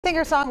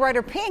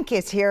Singer-songwriter Pink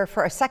is here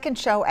for a second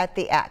show at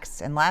the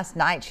X. And last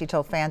night she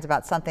told fans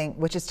about something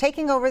which is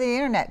taking over the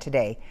internet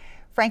today.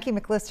 Frankie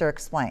McLister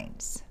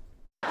explains.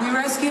 We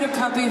rescued a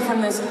puppy from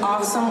this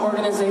awesome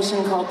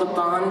organization called The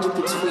Bond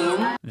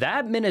Between.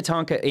 That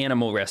Minnetonka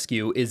animal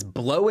rescue is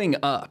blowing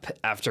up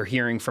after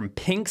hearing from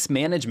Pink's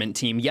management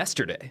team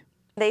yesterday.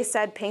 They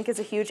said Pink is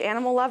a huge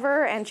animal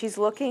lover and she's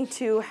looking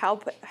to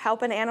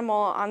help an animal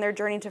on their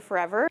journey to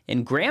forever.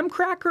 And Graham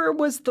Cracker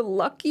was the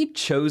lucky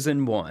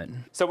chosen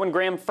one. So when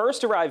Graham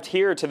first arrived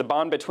here to the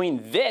Bond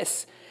Between,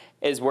 this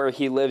is where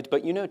he lived.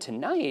 But you know,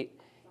 tonight,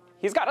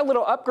 he's got a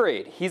little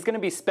upgrade. He's gonna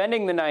be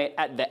spending the night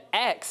at the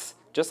X,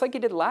 just like he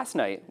did last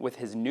night with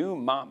his new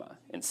mama.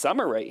 And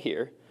Summer right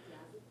here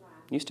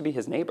used to be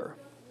his neighbor,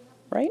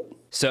 right?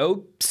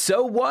 So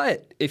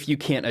what if you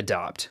can't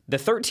adopt? The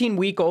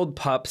 13-week-old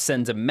pup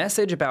sends a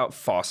message about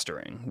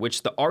fostering,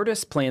 which the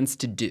artist plans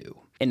to do.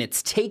 And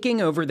it's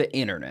taking over the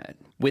internet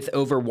with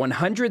over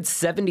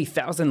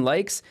 170,000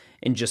 likes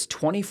in just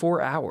 24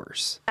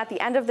 hours. At the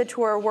end of the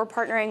tour, we're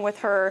partnering with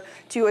her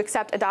to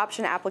accept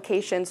adoption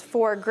applications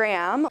for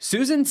Graham.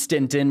 Susan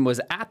Stinton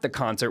was at the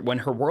concert when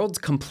her worlds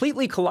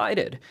completely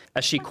collided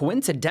as she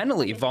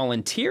coincidentally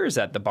volunteers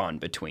at the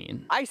Bond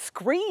Between. I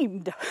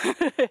screamed.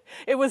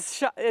 It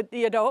was,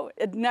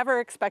 I'd never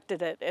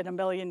expected it in a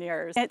million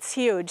years. It's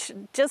huge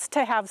just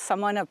to have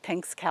someone of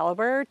Pink's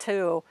caliber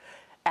to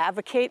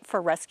advocate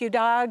for rescue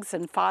dogs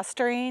and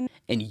fostering.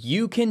 And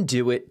you can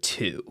do it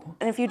too.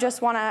 And if you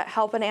just want to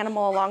help an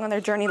animal along on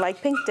their journey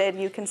like Pink did,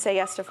 you can say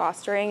yes to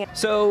fostering.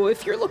 So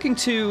if you're looking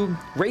to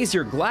raise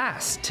your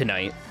glass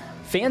tonight,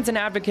 fans and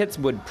advocates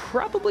would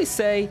probably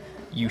say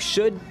you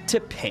should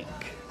to Pink.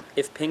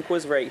 If Pink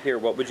was right here,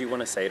 what would you want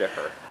to say to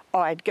her?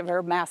 Oh, I'd give her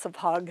a massive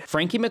hug.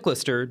 Frankie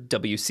McLister,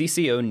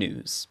 WCCO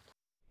News.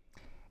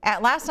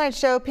 At last night's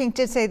show, Pink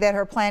did say that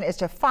her plan is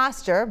to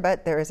foster,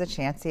 but there is a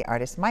chance the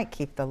artist might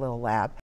keep the little lab.